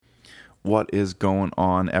What is going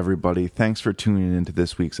on, everybody? Thanks for tuning into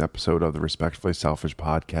this week's episode of the Respectfully Selfish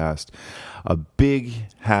podcast. A big,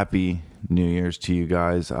 happy New Year's to you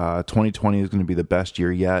guys. 2020 is going to be the best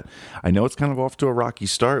year yet. I know it's kind of off to a rocky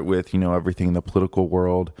start with, everything in the political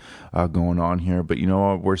world going on here. But,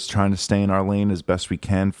 we're trying to stay in our lane as best we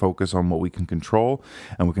can, focus on what we can control,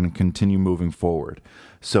 and we're going to continue moving forward.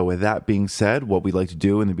 So with that being said, what we like to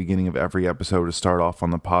do in the beginning of every episode is start off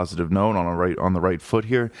on the positive note, on the right foot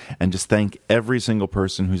here, and just thank every single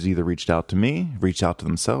person who's either reached out to me, reached out to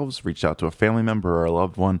themselves, reached out to a family member or a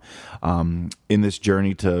loved one in this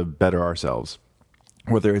journey to better ourselves.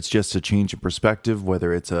 Whether it's just a change in perspective,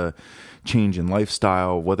 whether it's a change in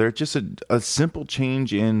lifestyle, whether it's just a simple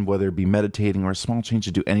change in whether it be meditating or a small change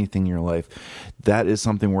to do anything in your life, that is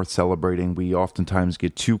something worth celebrating. We oftentimes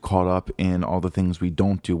get too caught up in all the things we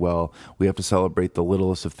don't do well. We have to celebrate the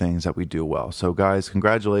littlest of things that we do well. So guys,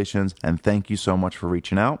 congratulations and thank you so much for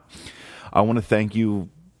reaching out. I want to thank you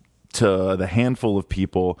to the handful of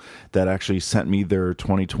people that actually sent me their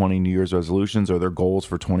 2020 New Year's resolutions or their goals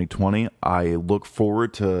for 2020. I look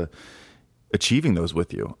forward to achieving those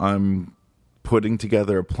with you. I'm putting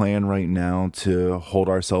together a plan right now to hold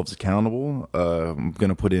ourselves accountable. I'm going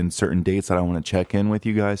to put in certain dates that I want to check in with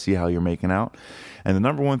you guys, see how you're making out. And the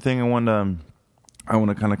number one thing I want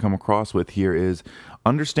to kind of come across with here is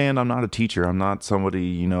understand I'm not a teacher. I'm not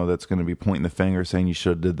somebody, that's going to be pointing the finger saying you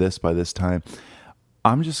should have did this by this time.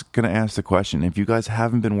 I'm just going to ask the question. If you guys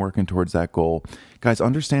haven't been working towards that goal, guys,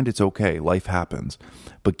 understand it's okay. Life happens.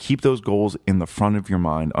 But keep those goals in the front of your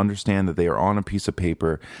mind. Understand that they are on a piece of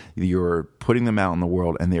paper. You're putting them out in the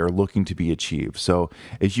world and they are looking to be achieved. So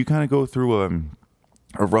as you kind of go through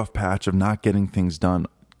a rough patch of not getting things done,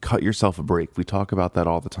 cut yourself a break. We talk about that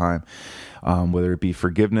all the time, whether it be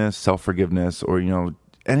forgiveness, self-forgiveness, or,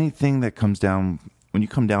 anything that comes down. When you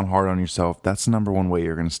come down hard on yourself, that's the number one way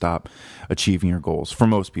you're going to stop achieving your goals for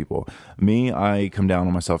most people. Me, I come down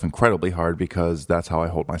on myself incredibly hard because that's how I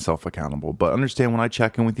hold myself accountable. But understand, when I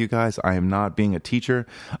check in with you guys, I am not being a teacher.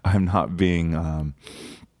 I'm not being an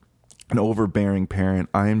overbearing parent.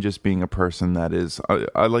 I am just being a person that is,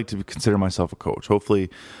 I like to consider myself a coach. Hopefully,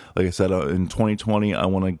 like I said, in 2020, I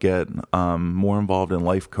want to get more involved in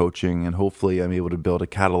life coaching, and hopefully I'm able to build a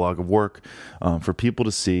catalog of work for people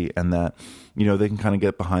to see, and that, they can kind of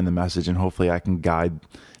get behind the message, and hopefully I can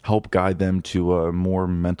help guide them to a more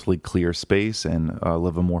mentally clear space and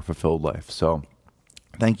live a more fulfilled life. So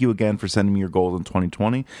thank you again for sending me your goals in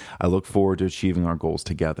 2020. I look forward to achieving our goals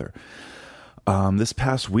together. This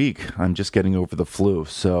past week, I'm just getting over the flu,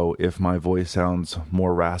 so if my voice sounds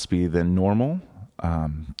more raspy than normal,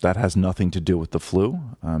 that has nothing to do with the flu.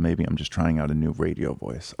 Maybe I'm just trying out a new radio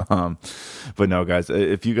voice. But no, guys,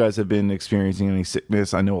 if you guys have been experiencing any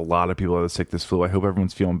sickness, I know a lot of people have sick this flu. I hope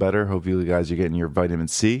everyone's feeling better. Hopefully you guys are getting your vitamin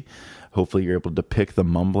C. Hopefully you're able to depict the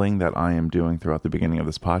mumbling that I am doing throughout the beginning of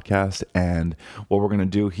this podcast. And what we're going to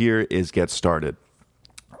do here is get started.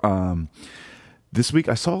 This week,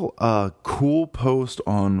 I saw a cool post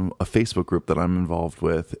on a Facebook group that I'm involved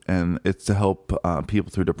with, and it's to help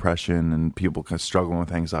people through depression and people kind of struggling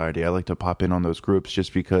with anxiety. I like to pop in on those groups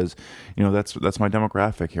just because, that's my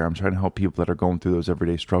demographic here. I'm trying to help people that are going through those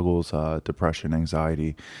everyday struggles, depression,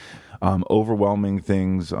 anxiety, overwhelming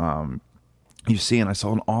things you see. And I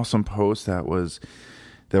saw an awesome post that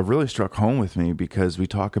really struck home with me, because we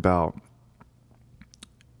talk about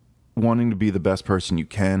wanting to be the best person you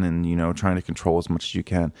can and, trying to control as much as you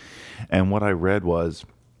can. And what I read was,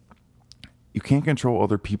 you can't control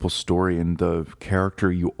other people's story and the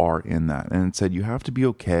character you are in that. And it said you have to be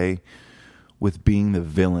okay with being the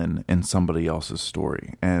villain in somebody else's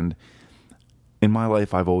story. And in my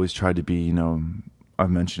life, I've always tried to be, I've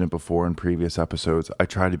mentioned it before in previous episodes, I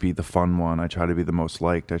try to be the fun one. I try to be the most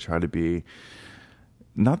liked. I try to be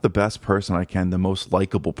not the best person I can, the most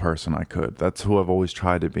likable person I could. That's who I've always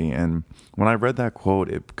tried to be. And when I read that quote,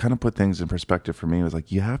 it kind of put things in perspective for me. It was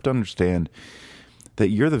like, you have to understand that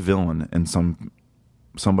you're the villain in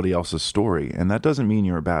somebody else's story. And that doesn't mean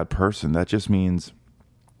you're a bad person. That just means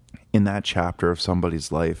in that chapter of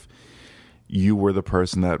somebody's life, you were the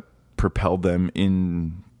person that propelled them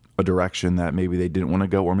in a direction that maybe they didn't want to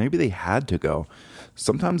go, or maybe they had to go.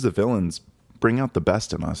 Sometimes the villains bring out the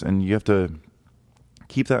best in us, and you have to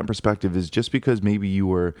keep that in perspective. Is just because maybe you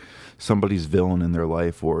were somebody's villain in their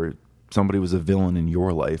life, or somebody was a villain in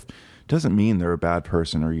your life, doesn't mean they're a bad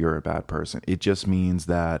person or you're a bad person. It just means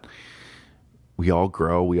that we all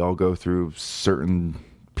grow. We all go through certain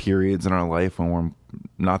periods in our life when we're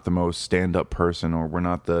not the most stand-up person, or we're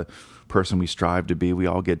not the person we strive to be. We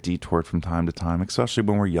all get detoured from time to time, especially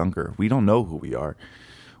when we're younger. We don't know who we are.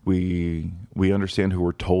 We understand who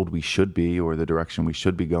we're told we should be, or the direction we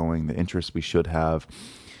should be going, the interests we should have.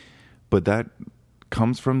 But that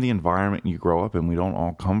comes from the environment you grow up in. We don't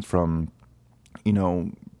all come from,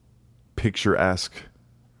 picturesque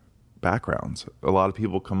backgrounds. A lot of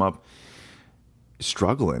people come up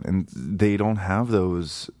struggling, and they don't have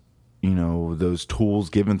those tools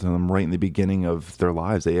given to them right in the beginning of their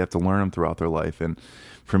lives. They have to learn them throughout their life. And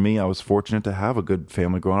for me, I was fortunate to have a good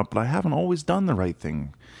family growing up, but I haven't always done the right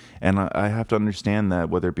thing. And I have to understand that,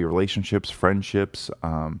 whether it be relationships, friendships,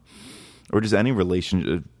 or just any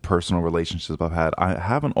personal relationships I've had, I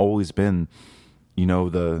haven't always been,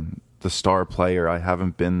 the star player. I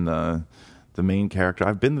haven't been the main character.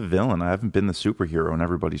 I've been the villain. I haven't been the superhero in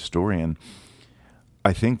everybody's story. And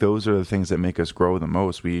I think those are the things that make us grow the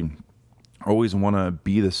most. We always want to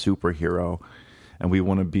be the superhero, and we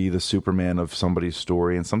want to be the Superman of somebody's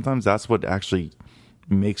story. And sometimes that's what actually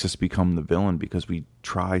makes us become the villain, because we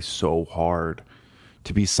try so hard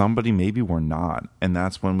to be somebody maybe we're not. And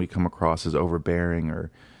that's when we come across as overbearing,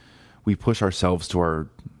 or we push ourselves to our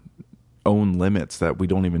own limits that we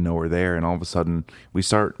don't even know are there. And all of a sudden we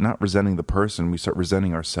start not resenting the person, we start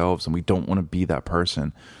resenting ourselves, and we don't want to be that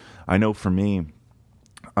person. I know for me,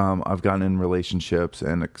 I've gotten in relationships,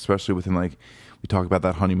 and especially within, we talk about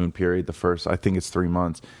that honeymoon period, the first, I think it's 3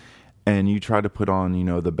 months, and you try to put on,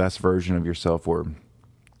 the best version of yourself, or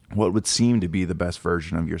what would seem to be the best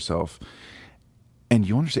version of yourself. And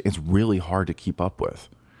you understand it's really hard to keep up with.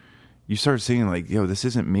 You start seeing this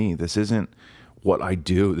isn't me. This isn't what I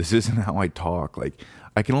do. This isn't how I talk.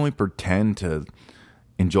 I can only pretend to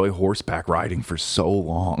enjoy horseback riding for so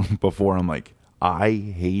long before I'm like, I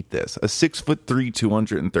hate this. A 6'3",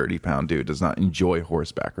 230-pound dude does not enjoy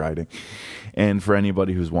horseback riding. And for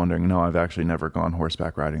anybody who's wondering, no, I've actually never gone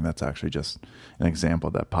horseback riding. That's actually just an example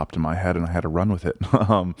that popped in my head, and I had to run with it.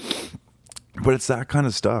 But it's that kind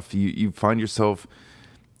of stuff. You find yourself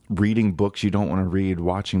reading books you don't want to read,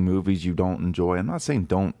 watching movies you don't enjoy. I'm not saying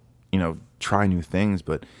don't, try new things,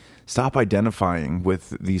 but stop identifying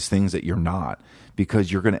with these things that you're not,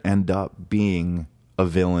 because you're going to end up being a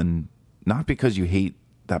villain. Not because you hate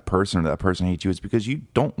that person or that person hates you. It's because you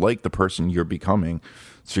don't like the person you're becoming.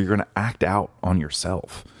 So you're going to act out on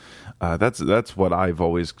yourself. That's what I've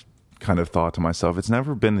always kind of thought to myself. It's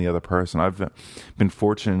never been the other person. I've been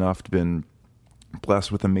fortunate enough to been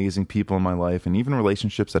blessed with amazing people in my life, and even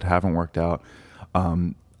relationships that haven't worked out.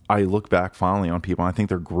 I look back fondly on people, and I think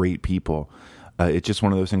they're great people. It's just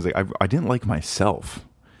one of those things. I didn't like myself.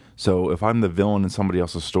 So if I'm the villain in somebody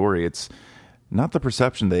else's story, it's not the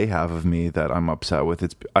perception they have of me that I'm upset with.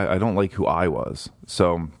 It's I don't like who I was.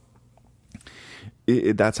 So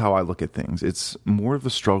that's how I look at things. It's more of a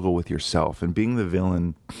struggle with yourself, and being the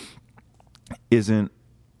villain isn't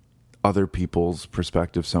other people's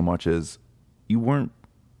perspective so much as you weren't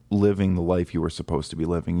living the life you were supposed to be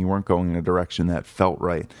living. You weren't going in a direction that felt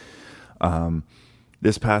right.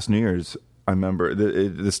 This past New Year's, I remember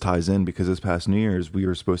this ties in, because this past New Year's we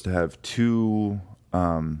were supposed to have two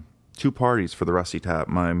parties for the Rusty Tap,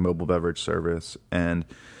 my mobile beverage service, and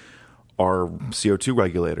our CO2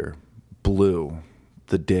 regulator blew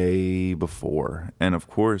the day before. And of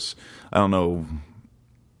course, I don't know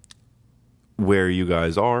where you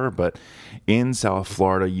guys are, but in South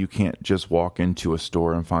Florida, you can't just walk into a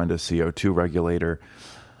store and find a CO2 regulator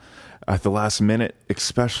at the last minute,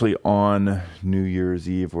 especially on New Year's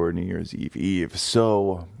Eve or New Year's Eve.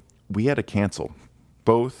 So we had to cancel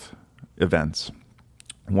both events.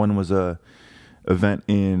 One was a event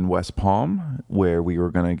in West Palm, where we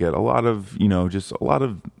were going to get a lot of, just a lot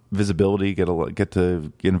of visibility, get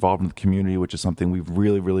to get involved in the community, which is something we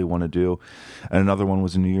really, really want to do. And another one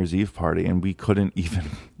was a New Year's Eve party, and we couldn't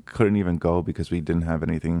even go because we didn't have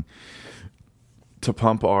anything to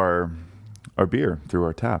pump our beer through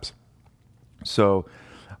our taps. So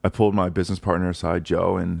I pulled my business partner aside,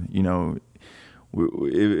 Joe, and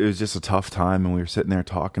it was just a tough time, and we were sitting there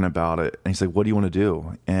talking about it, and he's like, what do you want to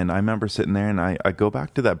do? And I remember sitting there, and I go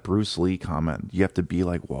back to that Bruce Lee comment, you have to be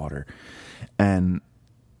like water. And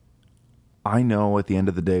I know at the end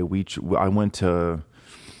of the day, I went to,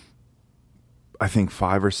 I think,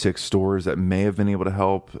 5 or 6 stores that may have been able to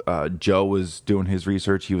help. Joe was doing his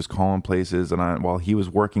research. He was calling places, and while he was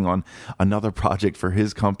working on another project for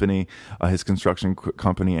his company, his construction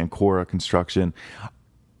company, Ancora Construction,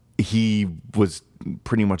 he was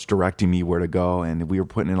pretty much directing me where to go, and we were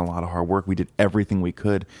putting in a lot of hard work. We did everything we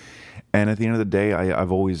could. And at the end of the day,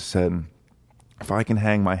 I've always said, if I can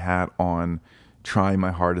hang my hat on trying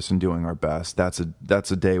my hardest and doing our best, that's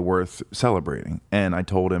a day worth celebrating. And I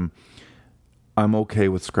told him, I'm okay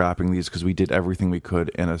with scrapping these because we did everything we could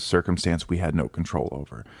in a circumstance we had no control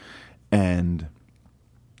over. And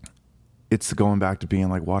it's going back to being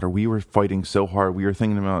like, Water, we were fighting so hard. We were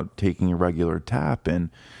thinking about taking a regular tap, and,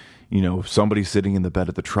 somebody sitting in the bed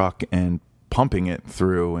of the truck and pumping it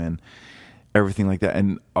through and everything like that.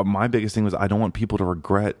 And my biggest thing was, I don't want people to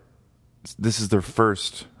regret this is their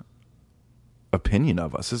first opinion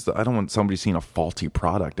of us. I don't want somebody seeing a faulty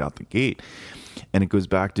product out the gate. And it goes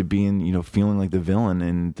back to being, feeling like the villain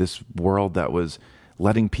in this world that was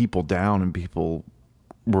letting people down, and people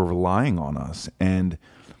were relying on us. And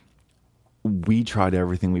we tried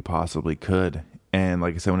everything we possibly could. And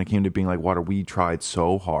like I said, when it came to being like, Water, we tried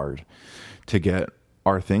so hard to get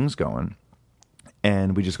our things going,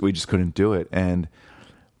 and we just couldn't do it. And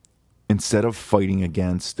instead of fighting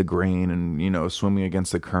against the grain and, swimming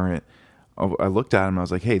against the current, I looked at him and I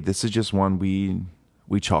was like, hey, this is just one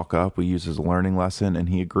we chalk up, we use as a learning lesson. And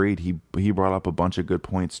he agreed. He brought up a bunch of good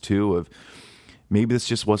points too, of maybe this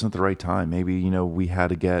just wasn't the right time. Maybe, we had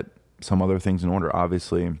to get some other things in order.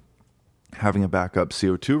 Obviously, having a backup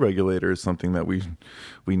CO2 regulator is something that we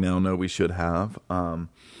now know we should have. And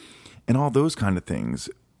all those kind of things,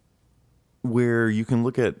 where you can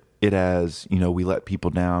look at it as, we let people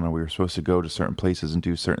down, or we were supposed to go to certain places and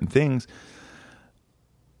do certain things.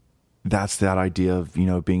 That's that idea of,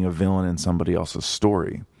 being a villain in somebody else's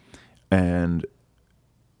story. And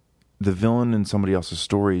the villain in somebody else's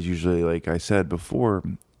story is usually, like I said before,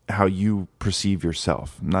 how you perceive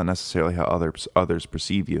yourself, not necessarily how others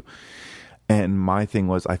perceive you. And my thing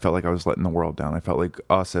was, I felt like I was letting the world down. I felt like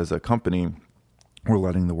us as a company were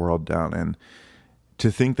letting the world down. And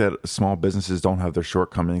to think that small businesses don't have their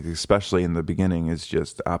shortcomings, especially in the beginning, is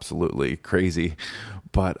just absolutely crazy.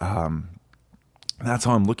 But that's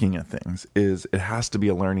how I'm looking at things, is it has to be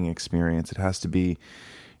a learning experience. It has to be,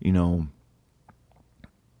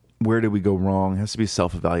 where did we go wrong? It has to be a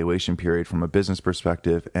self-evaluation period from a business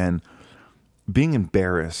perspective, and being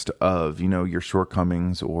embarrassed of, your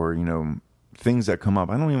shortcomings, or, things that come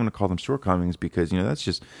up. I don't even want to call them shortcomings, because, it's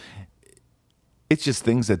just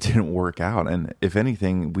things that didn't work out. And if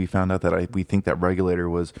anything, we found out that we think that regulator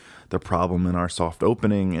was the problem in our soft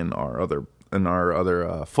opening and our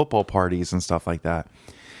other football parties and stuff like that.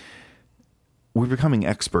 We're becoming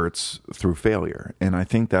experts through failure. And I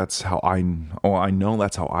think that's how I know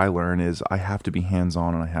that's how I learn, is I have to be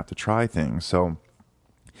hands-on and I have to try things. So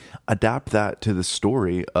adapt that to the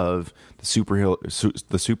story of the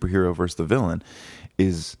superhero versus the villain.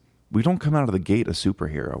 Is we don't come out of the gate a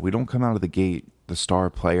superhero. We don't come out of the gate the star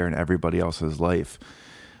player in everybody else's life.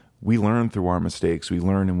 We learn through our mistakes. We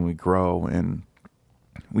learn and we grow, and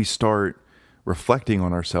we start reflecting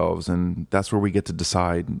on ourselves, and that's where we get to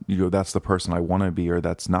decide, that's the person I want to be, or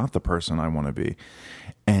that's not the person I want to be.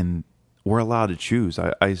 And we're allowed to choose.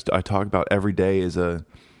 I talk about every day is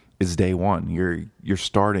day one. You're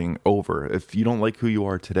starting over. If you don't like who you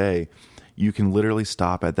are today, you can literally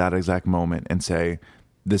stop at that exact moment and say,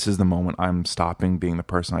 this is the moment I'm stopping being the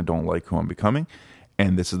person I don't like who I'm becoming,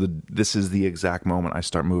 and this is the exact moment I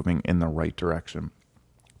start moving in the right direction.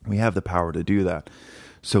 We have the power to do that.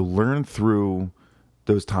 So learn through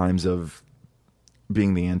those times of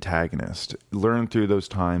being the antagonist. Learn through those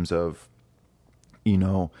times of,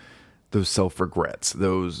 those self-regrets.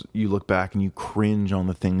 Those, you look back and you cringe on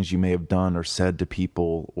the things you may have done or said to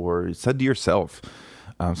people or said to yourself.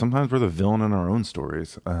 Sometimes we're the villain in our own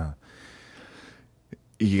stories.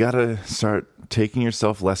 You got to start taking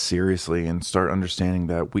yourself less seriously and start understanding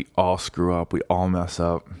that we all screw up. We all mess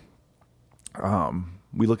up.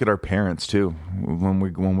 We look at our parents too. When we're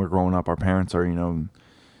growing up, our parents are,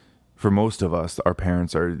 for most of us, our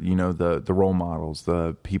parents are, the role models,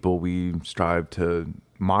 the people we strive to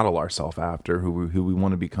model ourselves after, who we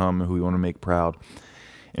want to become, who we want to make proud.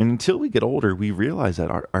 And until we get older, we realize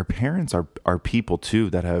that our parents are people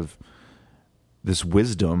too, that have this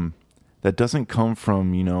wisdom that doesn't come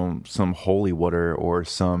from, some holy water or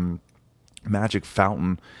some magic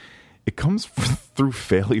fountain. It comes through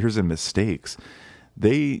failures and mistakes.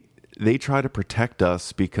 They try to protect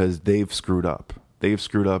us because they've screwed up. They've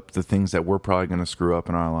screwed up the things that we're probably going to screw up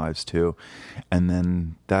in our lives too. And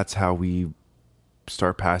then that's how we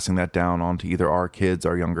start passing that down onto either our kids,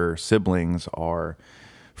 our younger siblings, our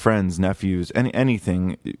friends, nephews,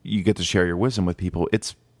 anything. You get to share your wisdom with people.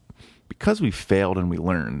 It's because we failed and we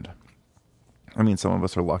learned. I mean, some of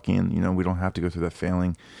us are lucky and, we don't have to go through the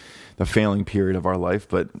failing period of our life,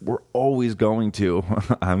 but we're always going to.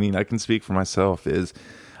 I mean, I can speak for myself, is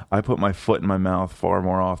I put my foot in my mouth far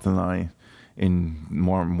more often than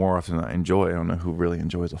more often than I enjoy. I don't know who really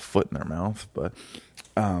enjoys a foot in their mouth, but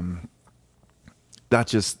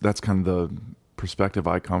that's kind of the perspective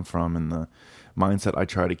I come from, and the mindset I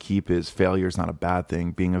try to keep is failure is not a bad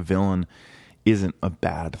thing. Being a villain isn't a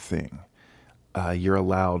bad thing. You're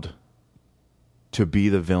allowed to be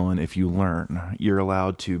the villain if you learn. You're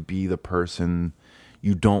allowed to be the person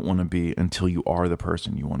you don't want to be until you are the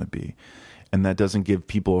person you want to be. And that doesn't give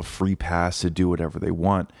people a free pass to do whatever they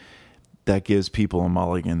want. That gives people a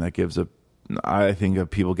mulligan. That gives I think a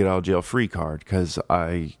people get out of jail free card, because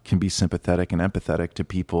I can be sympathetic and empathetic to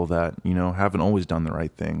people that, haven't always done the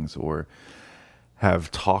right things, or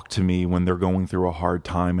have talked to me when they're going through a hard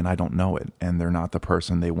time and I don't know it, and they're not the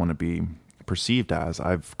person they want to be perceived as.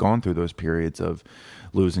 I've gone through those periods of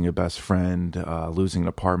losing a best friend, losing an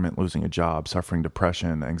apartment, losing a job, suffering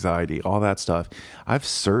depression, anxiety, all that stuff. I've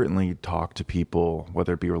certainly talked to people,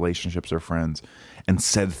 whether it be relationships or friends, and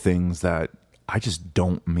said things that I just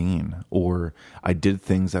don't mean, or I did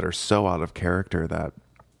things that are so out of character that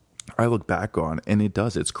I look back on, and it's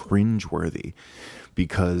cringeworthy,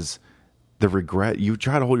 because the regret, you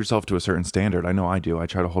try to hold yourself to a certain standard. I know I do. I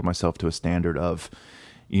try to hold myself to a standard of,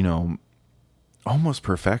 almost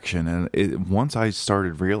perfection. And once I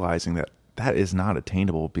started realizing that is not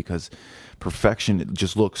attainable, because perfection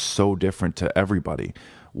just looks so different to everybody.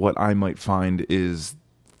 What I might find is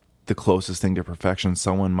the closest thing to perfection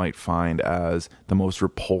someone might find as the most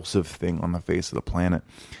repulsive thing on the face of the planet.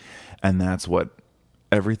 And that's what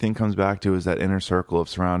everything comes back to, is that inner circle of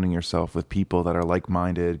surrounding yourself with people that are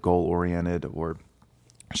like-minded, goal-oriented, or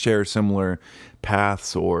share similar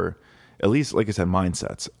paths, or at least, like I said,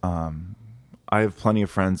 mindsets. I have plenty of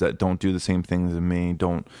friends that don't do the same things as me,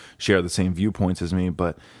 don't share the same viewpoints as me,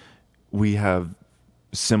 but we have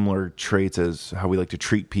similar traits as how we like to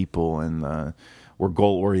treat people, and we're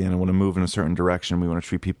goal-oriented, want to move in a certain direction. We want to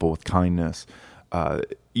treat people with kindness.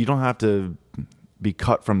 You don't have to be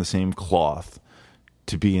cut from the same cloth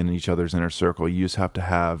to be in each other's inner circle. You just have to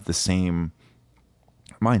have the same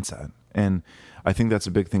mindset. And I think that's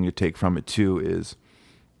a big thing to take from it too, is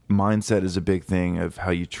mindset is a big thing of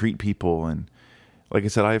how you treat people. And like I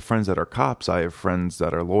said, I have friends that are cops. I have friends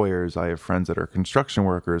that are lawyers. I have friends that are construction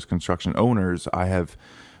workers, construction owners. I have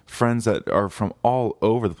friends that are from all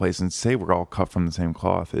over the place, and say we're all cut from the same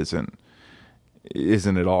cloth isn't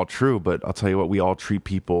at all true. But I'll tell you what, we all treat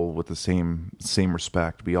people with the same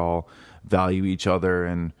respect. We all value each other,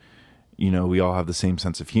 and we all have the same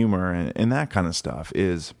sense of humor, and that kind of stuff.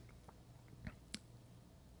 Is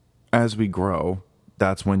as we grow,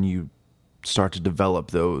 that's when you start to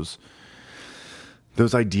develop those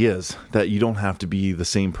ideas that you don't have to be the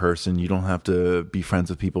same person. You don't have to be friends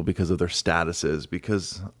with people because of their statuses.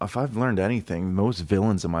 Because if I've learned anything, most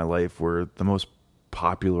villains in my life were the most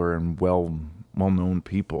popular and well-known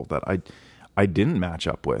people that I didn't match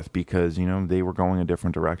up with, because, they were going a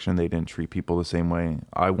different direction. They didn't treat people the same way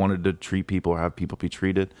I wanted to treat people, or have people be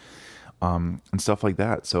treated, and stuff like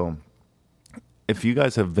that. So if you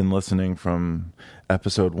guys have been listening from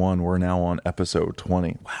episode 1, we're now on episode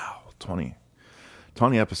 20. Wow, 20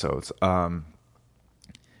 episodes.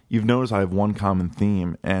 You've noticed I have one common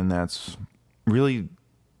theme, and that's really,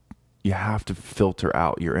 you have to filter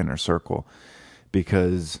out your inner circle,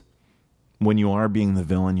 because when you are being the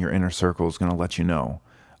villain, your inner circle is going to let you know.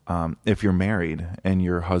 If you're married and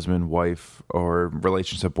your husband, wife, or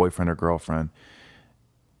relationship, boyfriend or girlfriend,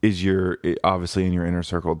 is obviously in your inner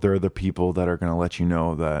circle, they're the people that are going to let you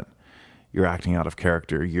know that you're acting out of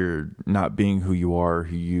character. You're not being who you are,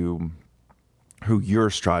 who you're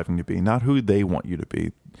striving to be, not who they want you to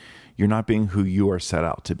be. You're not being who you are set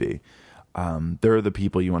out to be. They're the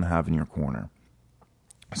people you want to have in your corner.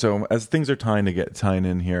 So as things are tying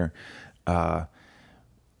in here, and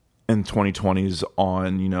 2020 is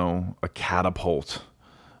on, a catapult,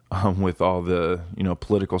 with all the,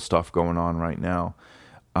 political stuff going on right now.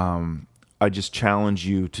 I just challenge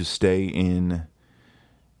you to stay in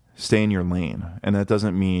your lane. And that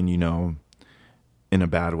doesn't mean, in a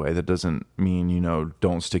bad way. That doesn't mean,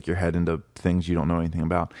 don't stick your head into things you don't know anything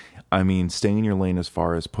about. I mean, stay in your lane as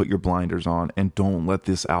far as put your blinders on, and don't let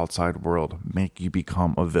this outside world make you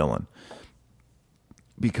become a villain.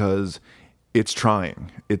 Because it's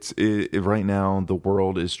trying. Right now, the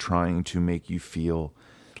world is trying to make you feel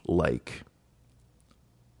like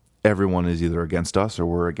everyone is either against us or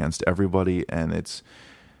we're against everybody. And it's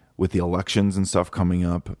with the elections and stuff coming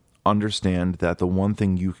up. Understand that the one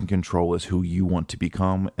thing you can control is who you want to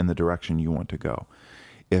become and the direction you want to go.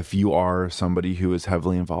 If you are somebody who is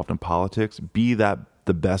heavily involved in politics, be the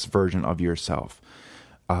best version of yourself.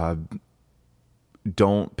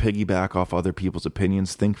 Don't piggyback off other people's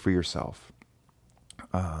opinions. Think for yourself.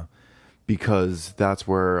 Because that's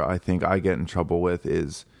where I think I get in trouble with,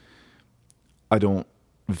 is I don't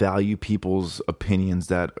value people's opinions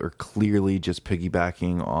that are clearly just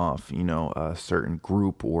piggybacking off, a certain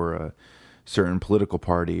group or a certain political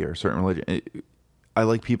party or a certain religion. I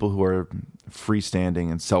like people who are freestanding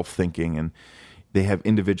and self-thinking, and they have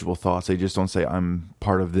individual thoughts. They just don't say, I'm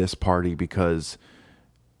part of this party because,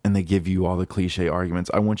 and they give you all the cliche arguments.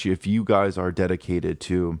 I want you, if you guys are dedicated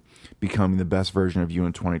to becoming the best version of you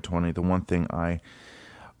in 2020, the one thing I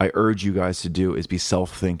urge you guys to do is be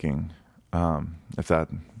self-thinking. If that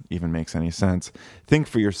even makes any sense, think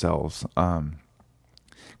for yourselves.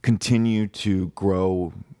 Continue to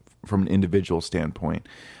grow from an individual standpoint.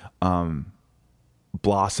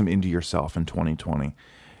 Blossom into yourself in 2020.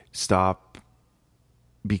 Stop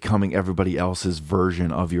becoming everybody else's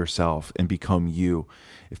version of yourself and become you.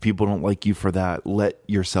 If people don't like you for that, let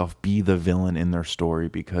yourself be the villain in their story,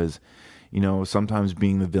 because, sometimes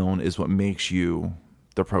being the villain is what makes you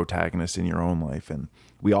the protagonist in your own life. And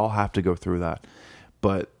we all have to go through that.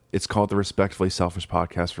 But it's called the Respectfully Selfish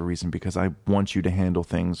Podcast for a reason, because I want you to handle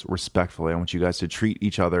things respectfully. I want you guys to treat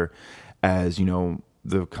each other as,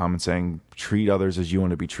 the common saying, treat others as you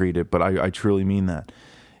want to be treated. But I truly mean that.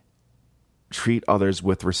 Treat others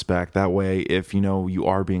with respect. That way, if you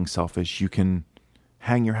are being selfish, you can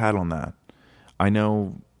hang your hat on that. I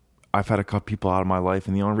know I've had a couple people out of my life,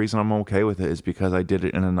 and the only reason I'm okay with it is because I did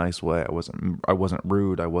it in a nice way. I wasn't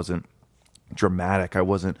rude. I wasn't dramatic. I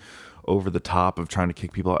wasn't over the top of trying to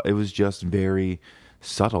kick people out. It was just very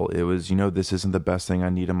subtle. It was, this isn't the best thing I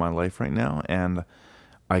need in my life right now, and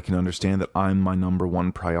I can understand that I'm my number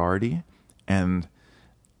one priority, and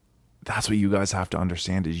that's what you guys have to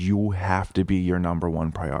understand, is you have to be your number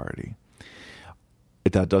one priority.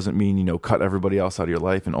 That doesn't mean, cut everybody else out of your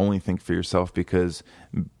life and only think for yourself, because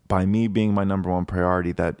by me being my number one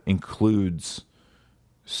priority, that includes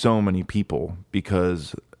so many people,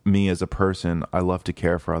 because me as a person, I love to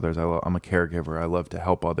care for others. I'm a caregiver. I love to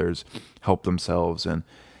help others help themselves. And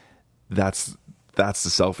that's the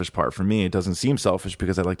selfish part for me. It doesn't seem selfish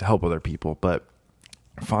because I like to help other people, but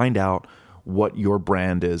find out what your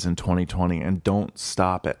brand is in 2020 and don't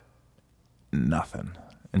stop at nothing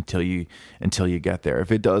until you get there.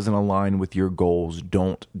 If it doesn't align with your goals,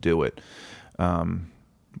 don't do it.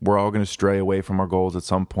 We're all going to stray away from our goals at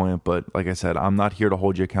some point, but like I said, I'm not here to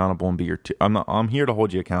hold you accountable and be your I'm here to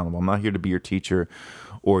hold you accountable. I'm not here to be your teacher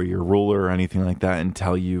or your ruler or anything like that and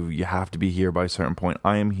tell you have to be here by a certain point.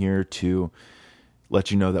 I am here to let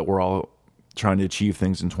you know that we're all trying to achieve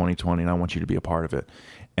things in 2020, and I want you to be a part of it.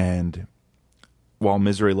 And while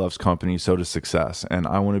misery loves company, so does success. And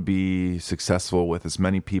I want to be successful with as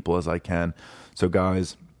many people as I can. So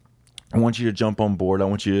guys, I want you to jump on board. I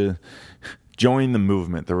want you to join the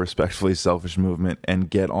movement, the Respectfully Selfish movement,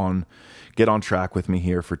 and get on track with me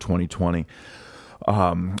here for 2020.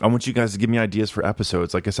 I want you guys to give me ideas for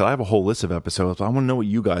episodes. Like I said, I have a whole list of episodes. I want to know what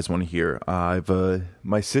you guys want to hear. I've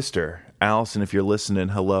my sister, Allison, if you're listening,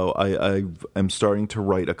 hello. I am starting to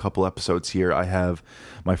write a couple episodes here. I have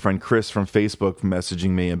my friend Chris from Facebook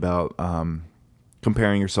messaging me about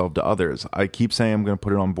comparing yourself to others. I keep saying I'm going to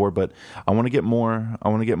put it on board, but I want to get more. I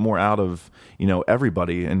want to get more out of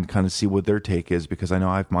everybody and kind of see what their take is, because I know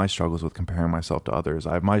I have my struggles with comparing myself to others.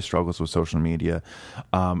 I have my struggles with social media.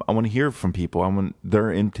 I want to hear from people. I want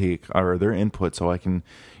their intake or their input, so I can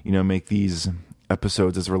make these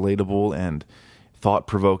episodes as relatable and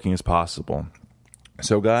thought-provoking as possible.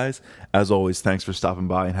 So guys, as always, thanks for stopping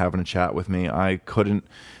by and having a chat with me. I couldn't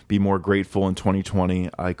be more grateful in 2020.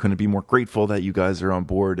 I couldn't be more grateful that you guys are on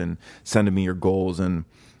board and sending me your goals. And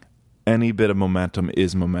any bit of momentum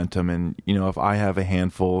is momentum. And if I have a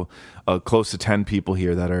handful, close to 10 people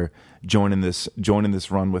here that are joining this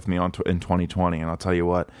run with me in 2020, and I'll tell you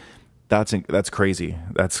what, that's crazy.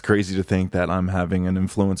 That's crazy to think that I'm having an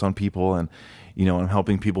influence on people, and I'm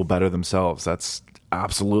helping people better themselves. That's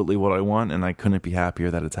absolutely what I want, and I couldn't be happier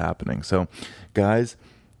that it's happening. So guys,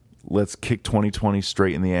 let's kick 2020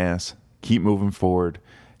 straight in the ass. Keep moving forward.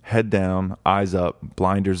 Head down, eyes up,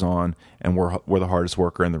 blinders on, and we're the hardest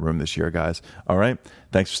worker in the room this year, guys. All right?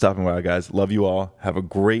 Thanks for stopping by, guys. Love you all. Have a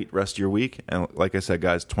great rest of your week. And like I said,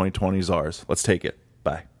 guys, 2020 is ours. Let's take it.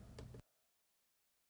 Bye.